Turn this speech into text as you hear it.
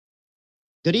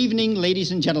Good evening, ladies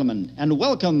and gentlemen, and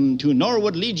welcome to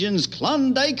Norwood Legion's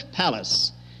Klondike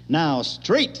Palace. Now,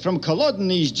 straight from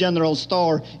Kolodny's General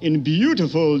Store in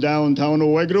beautiful downtown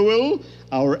Wegrowil,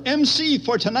 our MC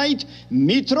for tonight,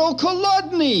 Mitro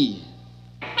Kolodny.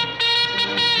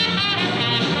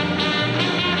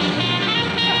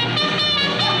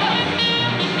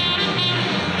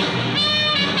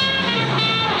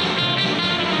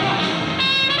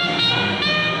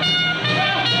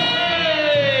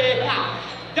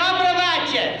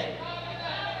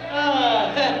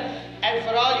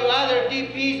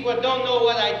 Who don't know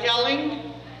what I'm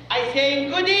telling, I say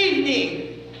good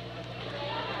evening.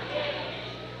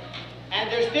 And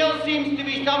there still seems to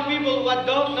be some people who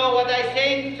don't know what I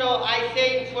say, so I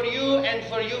say for you and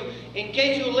for you. In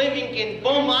case you're living in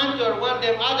Beaumont or one of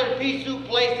them other pea soup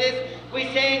places, we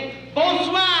saying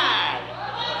bonsoir.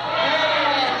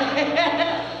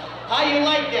 How you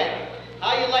like that?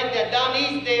 How you like that? Down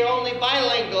east they only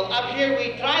bilingual. Up here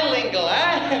we trilingual,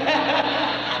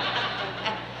 huh?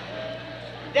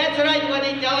 That's right, what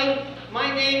I'm telling. My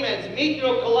name is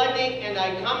Mitro Kolodny, and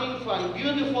I'm coming from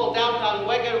beautiful downtown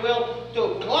Wegrowil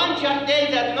to Klonchuk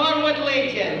Daze at Norwood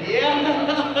Legion. Yeah?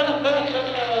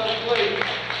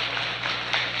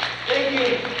 Thank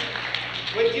you.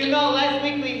 But you know, last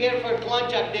week we here for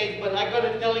Klonchuk Daze, but I got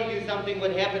to telling you something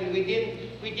what happened. We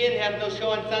didn't have no show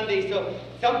on Sunday, so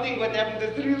something what happened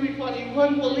that's really funny. You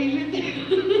won't believe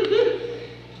it.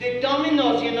 The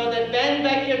Dominoes, you know, that band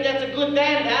back here, that's a good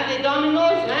band, huh? The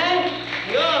Dominoes, huh?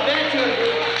 Yeah, that's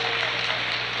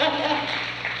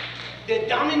good. The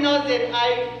Dominoes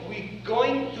that we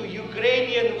going to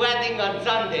Ukrainian wedding on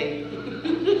Sunday.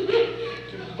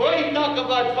 Boy, talk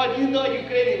about fun. You know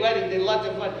Ukrainian wedding, they're lots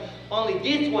of fun. Only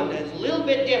this one is a little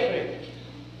bit different.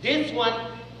 This one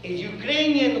is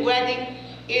Ukrainian wedding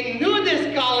in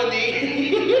nudist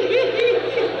colony.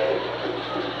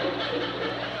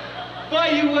 Boy,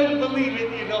 you wouldn't believe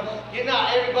it, you know. You know,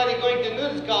 everybody going to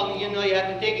nudist colony, you know, you have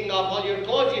to taking off all your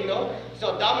clothes, you know.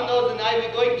 So Dominoes and I, we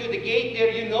going to the gate there,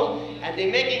 you know, and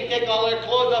they making take all our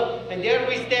clothes off, and there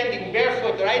we standing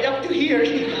barefoot right up to here,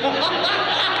 you know.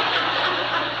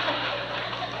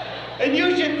 And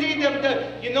you should see them,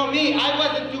 you know me, I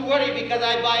wasn't too worried because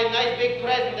I buy a nice big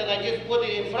present and I just put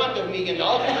it in front of me, you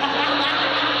know.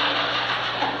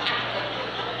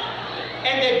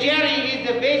 And the Jerry, he's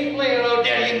the bass player out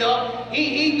there, you know.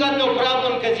 He got no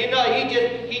problem because, you know, he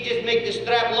just make the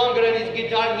strap longer on his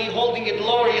guitar and he holding it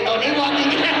lower, you know. And he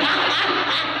walking.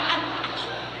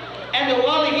 And the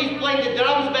Wally, he's playing the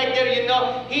drums back there, you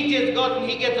know. He just goes and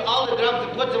he gets all the drums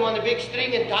and puts them on a big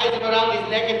string and ties them around his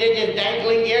neck and they're just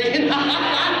dangling there, you know.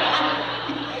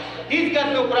 He's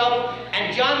got no problem.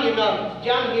 And John, you know,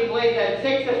 John, he plays that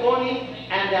saxophone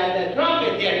and the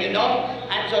trumpet there, you know.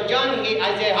 And so John,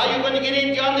 I say, how you going to get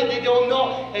in, John, that they don't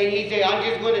know? And he say, I'm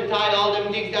just going to tie all them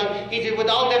things down. He said, with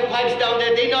all them pipes down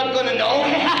there, they're not going to know.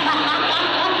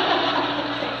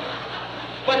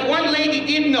 But one lady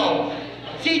did know.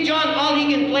 See, John, all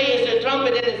he can play is the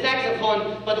trumpet and the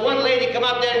saxophone. But one lady come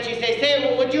up there and she say,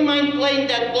 well, would you mind playing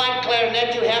that black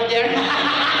clarinet you have there?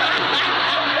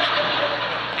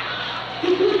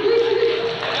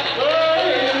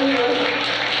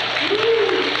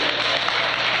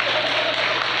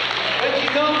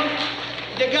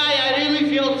 The guy I really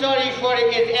feel sorry for him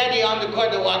is Eddie on the court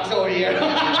that walks over here.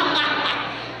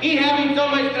 He having so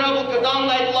much trouble because all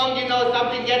night long, you know,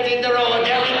 something gets in the road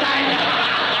every time.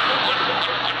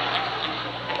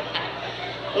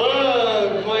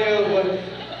 Oh, boy.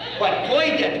 But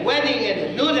boy, that wedding in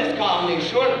the nudist colony is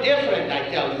sure different, I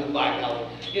tell you, Bartel.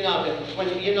 You know, when,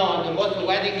 you know, the most of the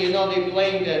wedding, you know, they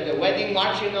playing the wedding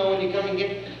march, you know, when you come and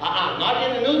get... not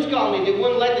in the nudist colony. They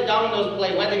wouldn't let the Dominoes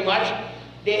play wedding march.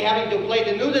 They having to play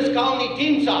the nudist colony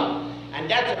theme song, and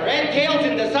that's Red Tails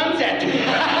in the Sunset.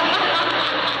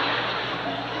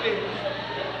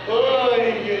 Oh,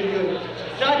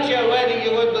 such a wedding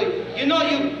you would believe. You know,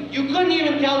 you couldn't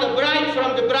even tell the bride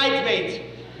from the bridesmaids,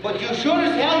 but you sure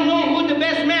as hell know who the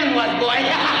best man was, boy.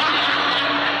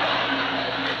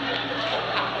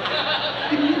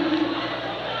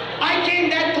 I came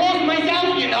that close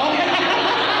myself, you know.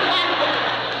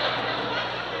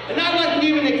 And I wasn't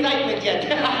even excitement yet.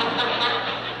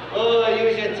 Oh,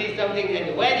 you should see something at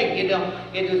the wedding, you know.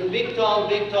 It was a big, tall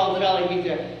fella. He's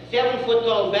a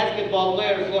 7-foot-tall basketball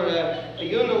player for a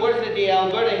university,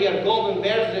 Alberta here, Golden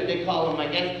Bears, they call him, I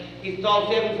guess. He's a tall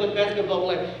 7-foot basketball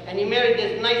player. And he married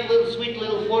this nice little, sweet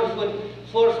little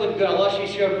 4-foot girl. Oh,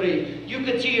 she's sure pretty. You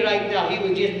could see right now, he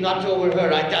was just nuts over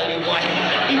her, I tell you what.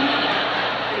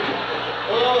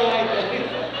 Oh, I tell you.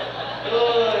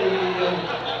 Oh,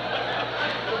 yeah.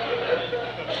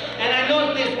 And I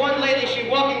noticed this one lady, she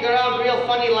walking around real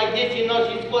funny funny like this, you know,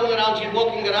 she's going around, she's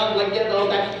walking around like that all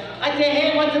that. I say,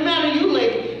 hey, what's the matter, you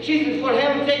lady? She says, for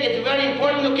heaven's sake, it's a very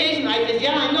important occasion. I says,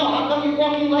 yeah, I know. How come you're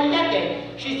walking like that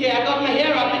then? She said, I got my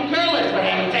hair up in curlers, for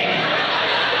heaven's sake.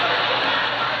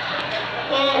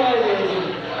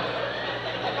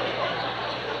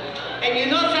 And you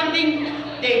know something?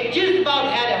 They just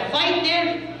about had a fight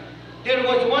there. There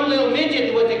was one little midget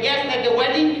who was a guest at the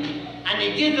wedding, and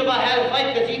they just about had a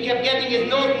fight because he kept getting his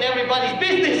nose in everybody's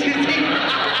business, you see.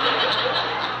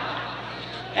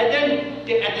 And then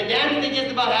at the dance, they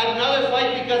just about had another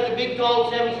fight because the big,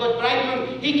 tall, 7-foot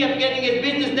bridegroom, he kept getting his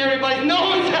business in everybody's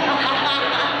nose.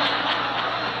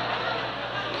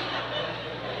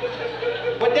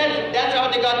 But that's how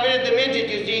they got rid of the midget,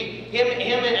 you see. Him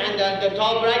and the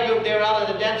tall bridegroom, they were out on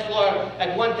the dance floor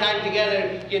at one time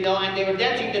together, you know, and they were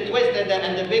dancing the twist,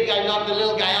 and the big guy knocked the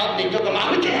little guy out, and they took him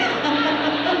out.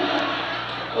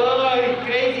 Oh,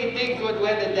 crazy things would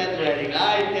win the death wedding,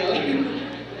 I tell you.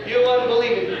 You won't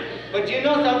believe it. But you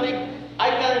know something?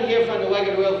 I got here from the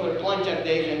wagon wheel for Klonchuk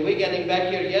Daze, and we're getting back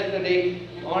here yesterday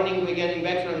morning. We're getting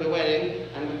back from the wedding,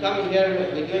 and we're coming here.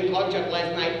 We're doing Klonchuk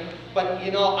last night. But,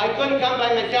 you know, I couldn't come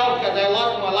by myself because I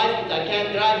lost my license. I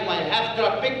can't drive. My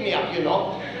half-truck picked me up, you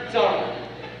know. So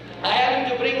I had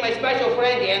to bring my special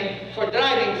friend in for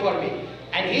driving for me.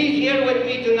 And he's here with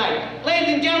me tonight.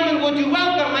 Ladies and gentlemen, would you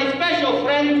welcome my special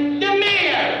friend, the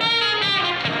mayor?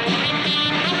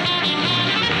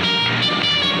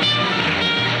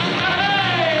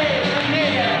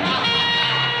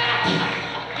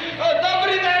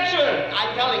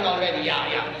 I'm telling already,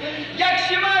 yeah. Jak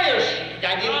się majesz?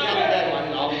 I didn't tell you that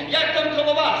one, no. Jak tam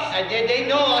koło was? They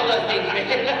know all those things.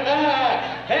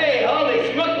 Hey,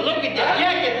 holy smoke, look at that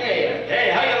jacket there.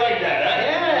 Hey, how you like that, huh?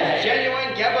 Yeah.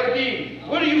 Genuine gabardine.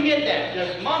 Where do you get that?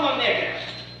 Just mama make it.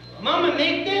 Mama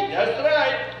make that? That's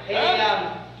right. Hey,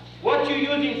 what you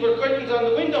using for curtains on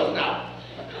the windows now?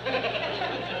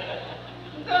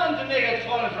 Don't make it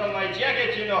fun from my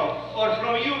jacket, you know. Or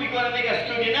from you, we're gonna make us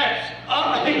studinettes.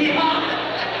 Oh,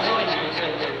 yeah.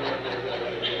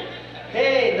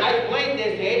 Hey, nice plane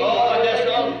this, eh? Oh, that's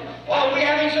all. Oh, we're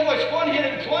having so much fun here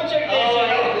in Klonchuk. Oh,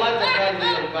 yeah, lots of fun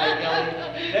here, by golly.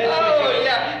 Oh,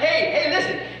 yeah. Hey,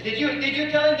 listen. Did you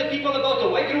tell the people about the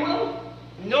wagon wheel?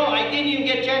 No, I didn't even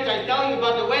get a chance. I was telling you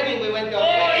about the wedding we went to. Oh,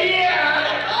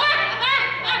 yeah.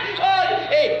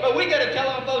 Hey, but we gotta tell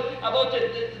them about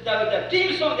the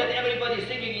theme song that everybody's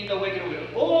singing in the wagon wheel.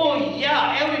 Oh,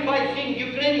 yeah, everybody's singing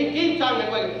Ukrainian theme song.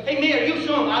 Hey, Mayor, you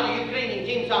show them how the Ukrainian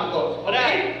theme song goes.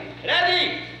 Okay?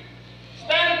 Ready?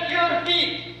 Stamp your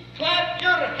feet, clap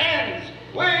your hands,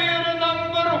 we're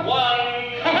number one.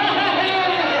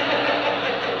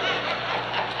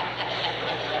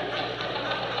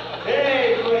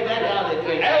 Hey, boy, that's how they do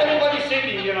it. Everybody's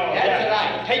singing, you know. That's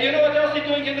right. Hey, you know what else they're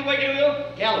doing in the wagon wheel?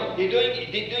 Tell them. They're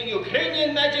doing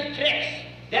Ukrainian magic tricks.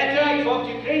 That's right, folks,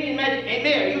 Ukrainian magic. Hey,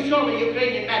 Mayor, you show me the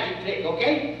Ukrainian magic trick,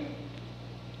 okay?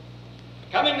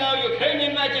 Coming now,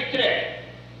 Ukrainian magic trick.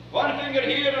 One finger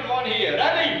here and one here.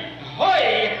 Ready?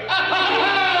 Hoy! How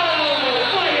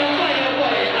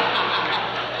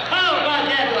about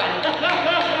that one?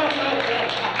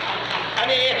 And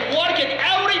it worked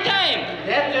every time.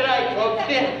 That's right, folks.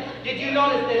 Did you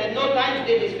notice that at no time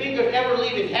did his fingers ever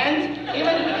leave his hands?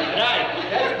 Even? Right.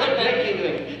 That's good trick you're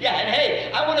doing. Yeah, and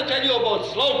hey, I want to tell you about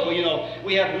Sloko, you know.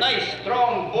 We have nice,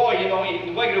 strong boy, you know,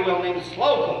 in Wagerville named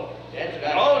Sloko. That's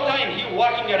right. All the time he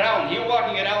walking around,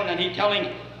 and he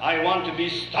telling, I want to be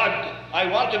stud. I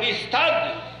want to be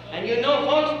stud. And you know,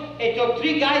 folks, it took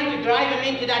 3 guys to drive him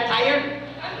into that tire.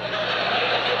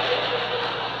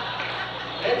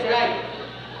 That's right.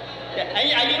 Yeah,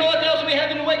 and you know what else we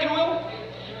have in Wagerville?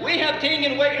 We have thing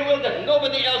in Wagerville that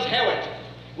nobody else have it.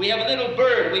 We have a little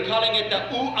bird, we're calling it the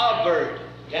ooh-ah bird.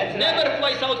 That's Never right.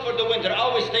 flies out for the winter,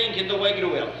 always staying in the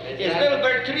Wagerville. It's a right. little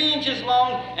bird 3 inches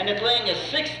long, and it's laying a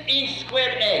 6-inch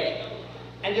square egg.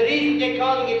 And the reason they're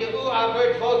calling it the ooh-ah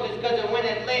bird, folks, is because when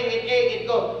it's laying an egg, it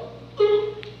goes,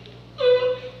 ooh,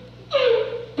 ooh,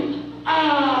 ooh,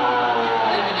 ah.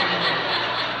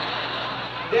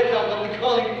 That's what we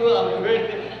call it ooh-ah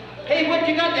bird. Hey, what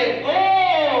you got there?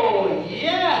 Oh,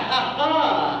 yeah,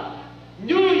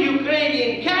 new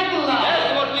Ukrainian catalog.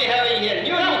 That's what we have in here,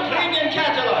 new Ukrainian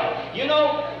catalog. You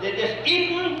know, that this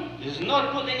Eden is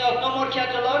not putting out no more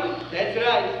catalog. That's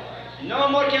right. No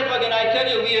more catalog, and I tell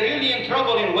you, we are really in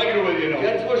trouble in Wagerville, you know.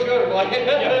 That's for sure, boy.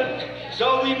 Yeah.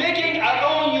 So we're making our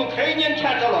own Ukrainian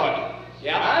catalog.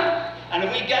 Yeah. Huh? And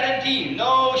we guarantee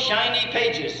no shiny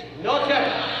pages. No, sir.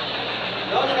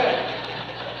 No, sir.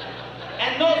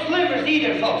 And no slivers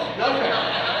either, folks. No, sir.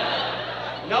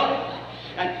 No.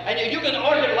 And you can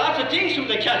order lots of things from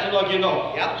the catalog, you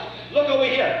know. Yep. Look over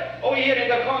here. Over here in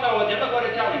the corner over there. Look what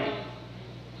it's telling you.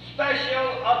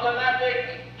 Special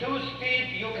automatic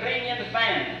 2-speed Ukrainian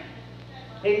fan.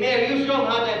 Hey, Mayor, you show 'em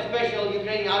how that special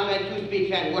Ukrainian automatic 2-speed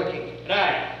fan working.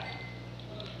 Right.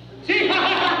 See?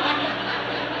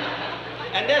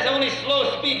 And that's only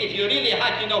slow speed. If you're really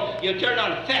hot, you know, you turn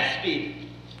on fast speed.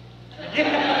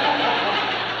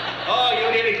 Oh, you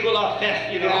really cool off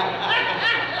fast, you know.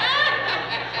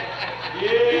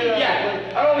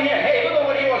 Yeah. Over here. Hey, look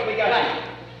over here what we got. Right.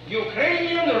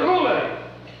 Ukrainian ruler.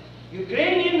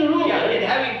 Ukrainian ruler? Yeah, it's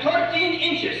having 13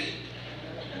 inches.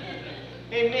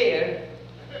 Hey, Mayor,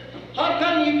 how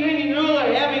come Ukrainian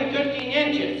ruler having 13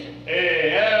 inches?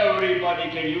 Hey, everybody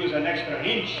can use an extra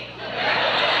inch.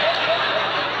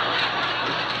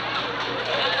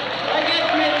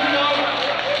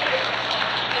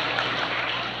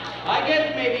 I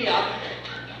guess maybe up.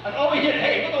 And over here,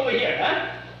 hey, look over here, huh?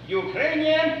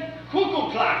 Ukrainian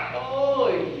cuckoo clock. Oh,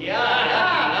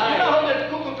 yeah. You know how this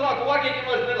cuckoo clock walking into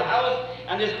his little house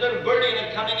and this little birdie in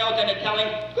it coming out and it telling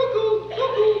cuckoo,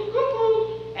 cuckoo,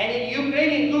 cuckoo. And in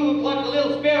Ukrainian cuckoo clock, a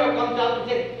little sparrow comes out and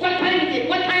says, what time is it?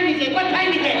 What time is it? What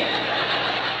time is it?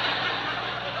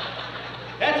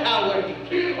 That's how it works.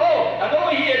 Oh, and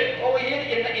over here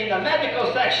in the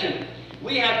medical section,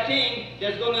 we have thing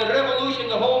that's going to revolution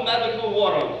the whole medical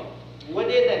world. What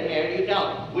is that, Mayor? You tell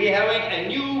me. We're having a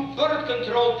new birth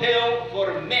control pill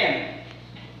for men.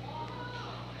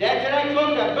 That's right,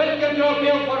 folks, a birth control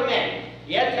pill for men.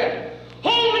 Yes, sir.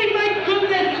 Holy my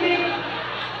goodness me!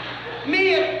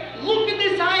 Mayor, look at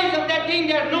the size of that thing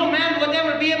there. No man would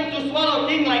ever be able to swallow a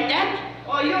thing like that.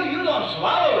 Oh, you don't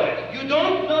swallow it. You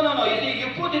don't? No. You see, you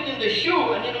put it in the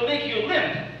shoe and it'll make you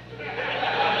limp.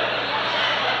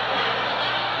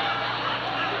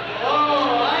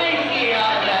 Oh, I see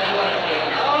how that works.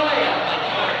 Oh, yeah.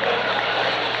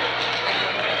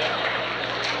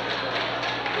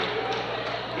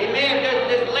 Hey, Mayor,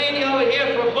 this lady over here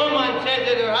from Beaumont says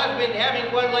that her husband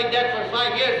having one like that for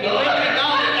 5 years. He lives it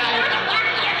all the time.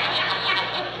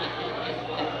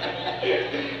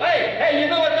 Hey, you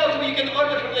know what else you can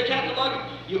order from the catalog?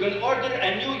 You can order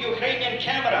a new Ukrainian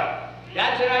camera.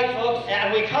 That's right, folks.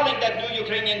 And we're calling that new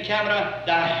Ukrainian camera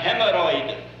the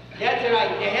hemorrhoid. That's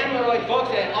right, the hemorrhoid,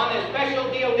 folks, and on a special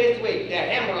deal this week, the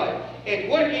hemorrhoid. It's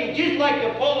working just like the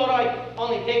Polaroid,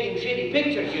 only taking shitty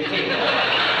pictures, you see.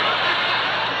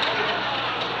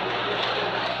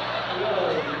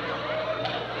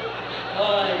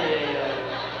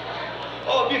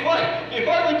 Oh, before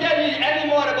we tell you any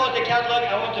more about the catalog,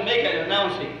 I want to make an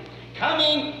announcing.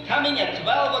 Coming at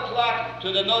 12 o'clock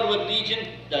to the Norwood Legion,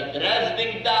 the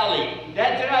Dresden Dolly.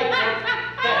 That's right, folks.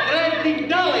 The Dresden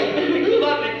Dolly.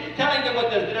 Telling them what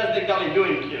the Dresden Dolly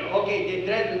doing, you know. Okay, the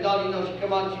Dresden Dolly, you know, she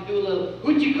come out, she do a little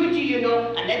hoochie-coochie, you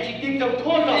know, and then she takes some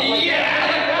clothes off like that.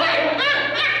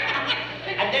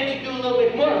 And then she do a little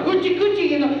bit more hoochie-coochie,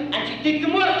 you know, and she takes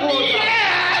some more clothes off.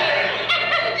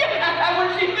 And when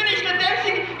she finished the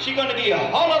dancing, she's going to be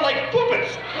hollow like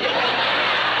puppets.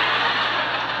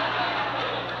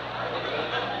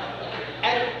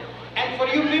 And for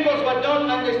you people who don't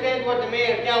understand what the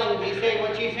mayor is telling me, say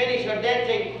when she finished her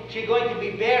dancing, she's going to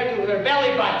be bare to her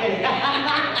belly button.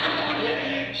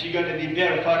 She's going to be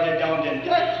bare farther down than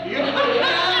that.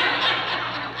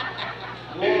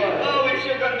 Oh, we're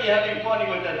sure going to be having fun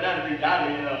with the Dresden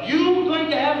Dolly, you know. You going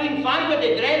to having fun with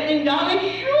the Dresden Dolly?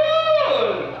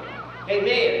 Sure. Hey,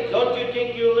 Mayor, don't you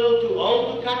think you're a little too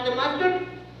old to cut the mustard?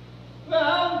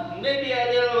 Well, maybe a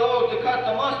little old to cut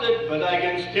the mustard, but I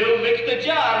can still mix the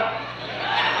jar.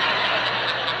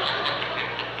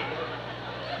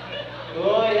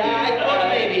 Oh, yeah, I thought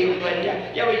maybe you could.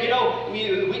 Yeah, but you know,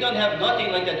 we don't have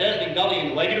nothing like the Dresden Dolly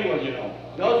in Wegerville, you know.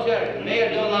 No, sir. Mayor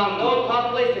don't allow no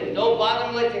topless and no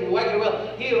bottomless in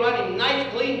Wegerville. He running nice,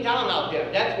 clean town out there,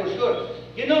 that's for sure.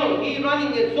 You know, he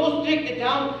running it so strict a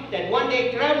town that one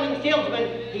day traveling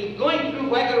salesman, he's going through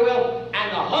Wegerville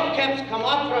and the hubcaps come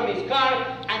up from his car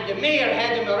and the mayor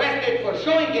had him arrested for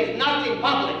showing his nuts in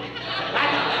public.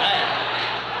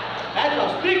 That's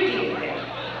how strict he is there.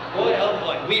 Boy, oh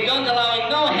boy. We don't allow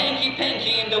no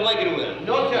hanky-panky in the Wegerville.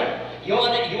 No, sir. You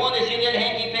want to see that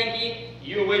hanky-panky?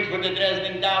 You wait for the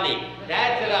Dresden Dolly.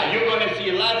 That's right. You're going to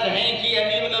see lots of hanky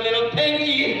and even a little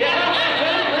panky.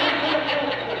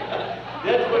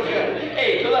 That's for sure.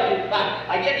 Hey, look,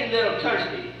 I'm getting a little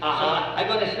thirsty. So I'm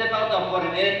going to step out now for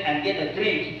a minute and get a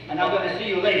drink, and I'm going to see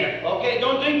you later. Okay,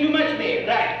 don't drink too much, Mayor.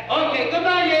 Right. Okay,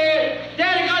 goodbye, Mayor.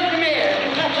 There goes the Mayor.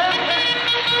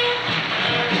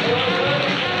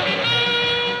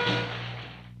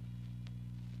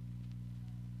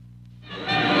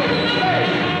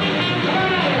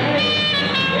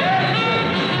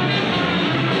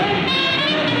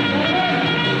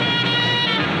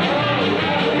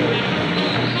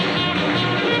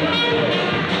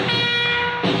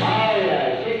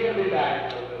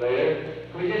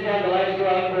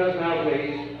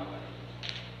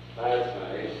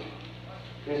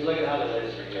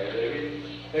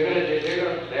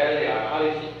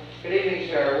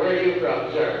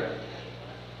 from, sir?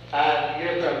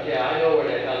 You're from, yeah, I know where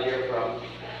the hell you're from.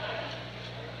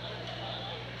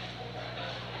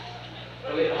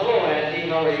 Well, hello, Andy.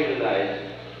 How are you tonight?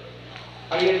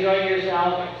 Are you enjoying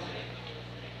yourself?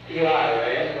 You are,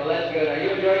 right? Well, that's good. Are you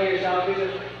enjoying yourself?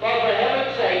 Well, for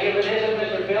heaven's sake, if it isn't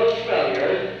Mr. Bill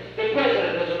Spellier, the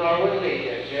president of the Norwood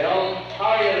Legion, Bill. How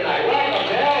are you tonight? Welcome,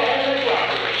 Bill. Here's the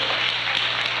property.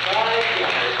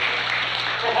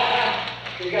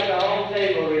 He's got the whole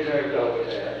table reserved over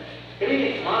there. Good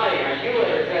evening, my, aren't you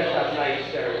dressed up nice,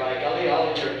 sir? By golly, all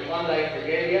of your Klondike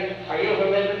Brigadier. Are you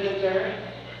from Edmonton, sir?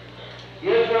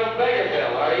 You're from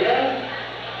Beggarville, are you?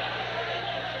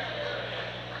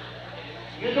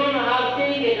 You don't know how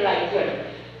saying it right, sir.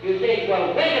 You say,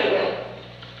 well, Beggarville.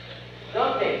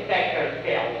 Don't say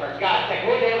Beckerville, for God's sake.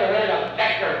 Who's ever heard of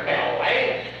Beckerville,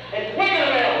 eh? It's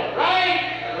Wiggerville, right?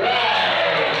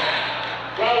 Right.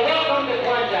 Well, welcome to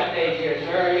Klonchuk Daze here,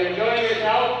 sir. Are you enjoying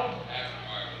yourself?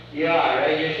 You are,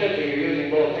 right? You should be. You're using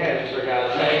both hands, for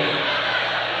God's sake.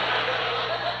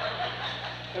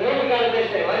 And then we got it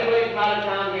this way. Well, anybody from out of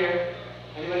town here?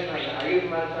 Anybody from out of town? Are you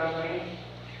from out of town, Lane?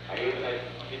 Are you like,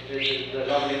 the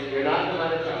lovely, you're not from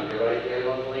out of town, you're right there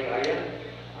locally, are you?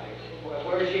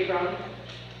 Where is she from?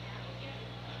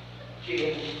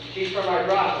 She's from our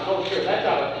Grosses. Oh, sure, that's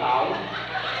out of town.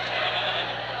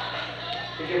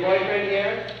 Is your boyfriend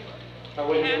here? Or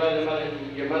would your mother let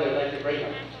you bring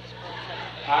him?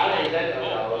 They said, no,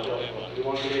 we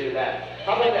won't get into that.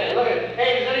 How about that? Look at it.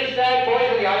 Hey, there's any sad boys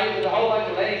in the audience. There's a whole bunch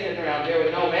of ladies sitting around here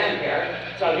with no men here.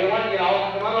 So if you want,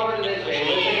 come on over to this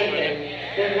table. This is a thing.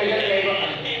 This is a table.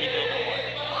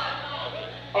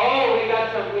 Oh, we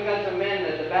got some men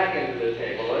at the back end of the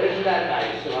table. Well, isn't that nice?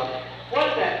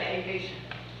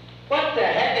 What the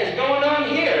heck is going on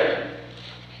here?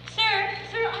 Sir,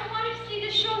 I wanted to see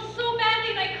this show so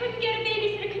badly and I couldn't get a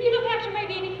babysitter. Can you look after my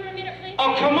baby for a minute, please?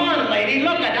 Oh, come on, lady.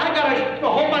 Look, I got a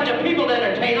whole bunch of people to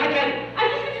entertain. I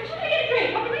just want to get a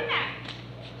drink. I'll be right back.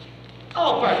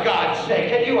 Oh, for God's sake,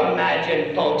 can you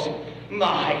imagine, folks?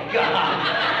 My God.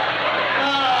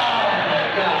 Oh, my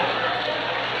God.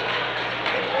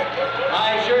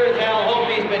 I sure as hell hope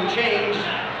he's been changed.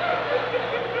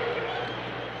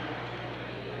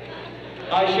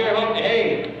 I sure hope,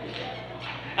 hey.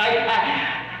 Are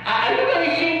you going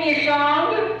to sing me a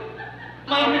song?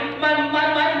 My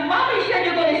mommy said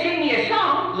you're going to sing me a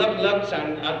song. Look,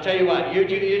 son, I'll tell you what. You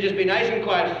just be nice and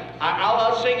quiet.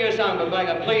 I'll sing you a song, but by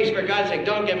God, please, for God's sake,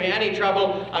 don't give me any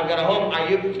trouble. I've got a home.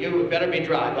 You better be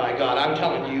dry, by God. I'm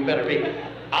telling you, you better be.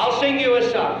 I'll sing you a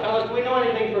song. Fellas, do we know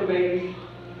anything for babies?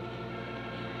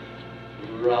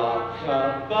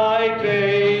 Rock-a-bye,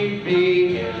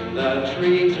 baby, in the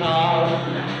treetop.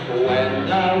 When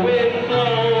the wind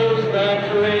blows, the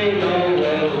cradle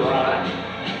will rock.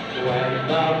 When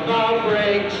the bough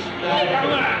breaks, Wait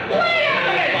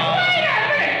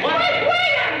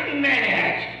a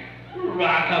minute!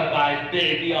 Rock-a-bye,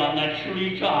 baby, on the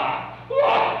treetop.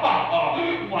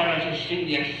 Why don't you sing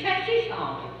me a sexy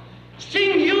song?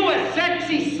 Sing you a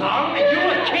sexy song? And you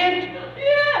a kid?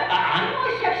 Yeah, I know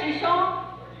a sexy song.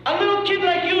 A little kid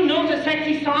like you knows a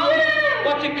sexy song? Yeah.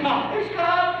 What's it called? It's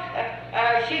called,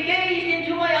 She Gazed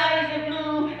Into My Eyes of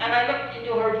Blue, and I Looked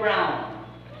Into Her Brown.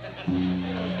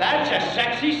 That's a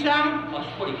sexy song? That's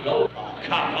pretty close. Oh,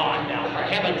 come on now, for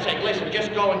heaven's sake. Listen,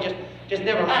 just go and just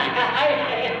never mind.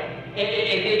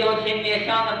 If you don't sing me a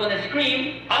song, I'm going to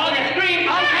scream. I'm going to scream.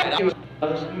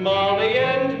 Molly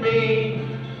and me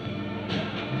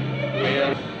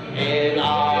will in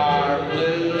our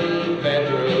blue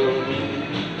bedroom.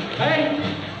 Hey?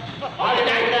 I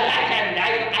like that.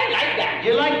 I like that.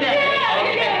 You like that? Yeah,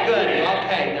 okay, good.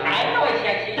 Okay, now. I know it's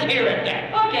sexy. Let's hear it then.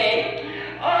 Okay.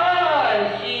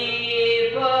 Oh, she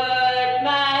put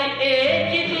my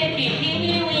itchy-bitty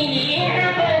teeny-weeny in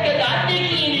her polka dot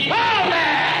bikini.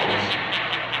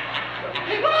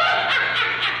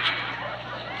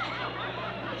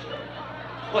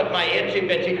 Put my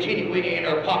itsy-bitsy teeny-weeny in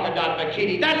her polka dot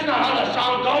bikini. That's not how the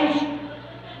song goes.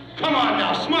 Come on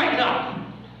now, smarten up.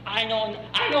 I know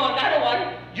another one.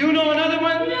 You know another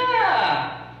one?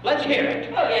 Yeah. Let's hear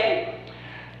it. Okay.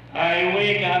 I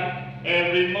wake up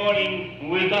every morning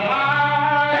with a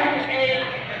heartache.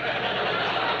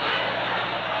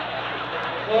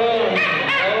 Oh.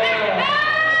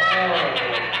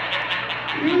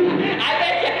 I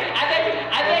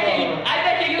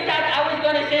bet you thought I was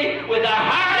going to say with a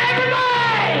heart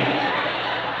everybody.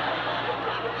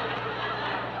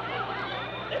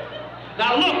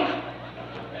 Now look.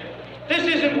 This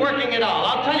isn't working at all.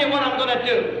 I'll tell you what I'm going to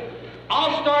do.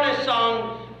 I'll start a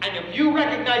song, and if you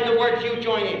recognize the words, you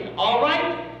join in. All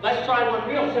right? Let's try one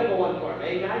real simple one for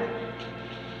me, eh, guys?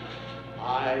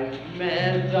 I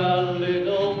met a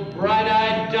little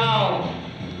bright-eyed doll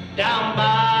down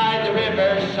by the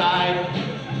riverside,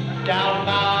 down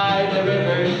by the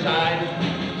riverside,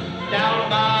 down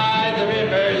by the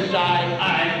riverside.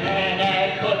 I met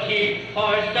a cookie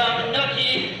for some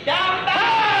nookie down by...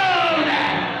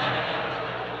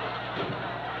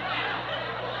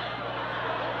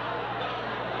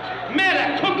 Met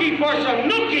a cookie for some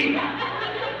nookie.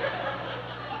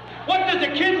 What does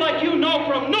a kid like you know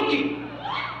from nookie?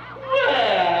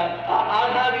 Well,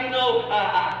 I'll have you know,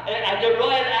 at the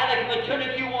Royal Alec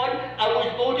Maternity Ward, I was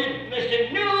voted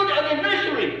Mr. Nude of the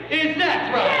Nursery. Is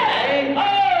that right?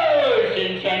 Yeah. Oh,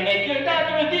 since I met your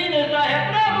daughter Venus, I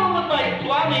have trouble with my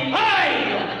plumbing.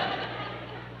 Hey!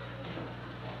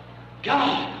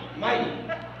 God almighty.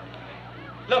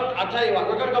 Look, I'll tell you what,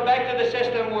 we're going to go back to the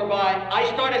system whereby I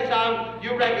start a sound,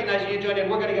 you recognize it, you join in.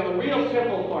 We're going to give a real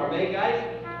simple form, eh,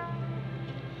 guys?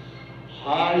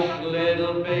 Hush,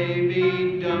 little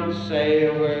baby, don't say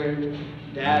a word.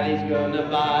 Daddy's gonna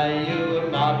buy you a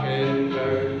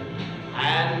mockingbird.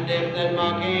 And if that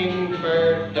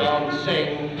mockingbird don't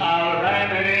sing, I'll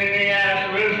ram it in the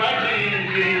ass with my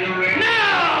TV ring. no!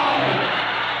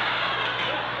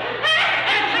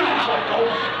 That's not how it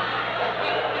goes.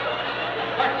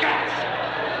 For God's sake.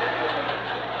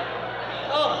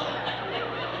 Oh,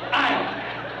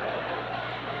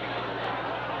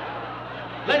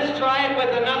 let's try it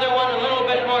with another one a little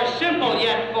bit more simple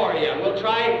yet for you. We'll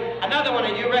try another one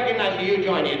and you recognize it, you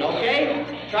join in, okay?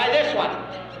 Try this one.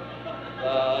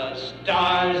 The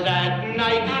stars at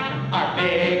night are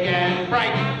big and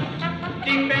bright.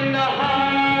 Deep in the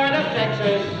heart of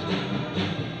Texas,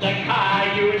 The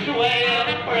coyotes wail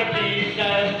for a piece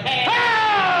of cake.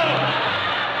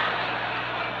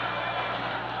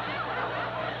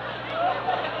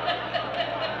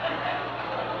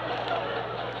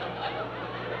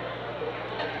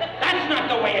 That's not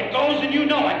the way it goes, and you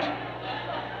know it.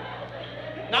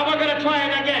 Now we're going to try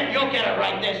it again. You'll get it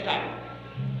right this time.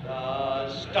 The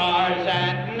stars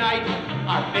at night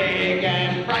are big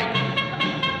and bright.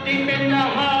 Deep in the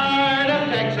heart of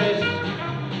Texas,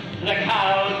 The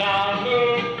cows on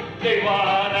move, they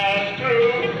want us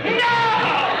through. no!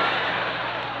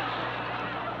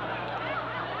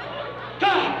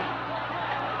 God!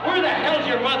 Where the hell's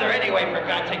your mother anyway, for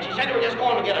God's sake? She said we were just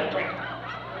going to get a drink.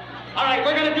 All right,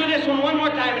 we're going to do this one more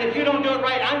time, and if you don't do it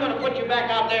right, I'm going to put you back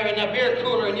out there in the beer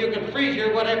cooler, and you can freeze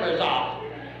your whatever's off.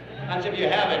 That's if you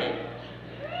have any.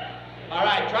 All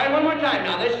right, try one more time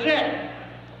now. This is it.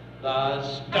 The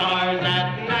stars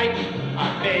at night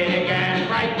are big and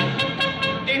bright.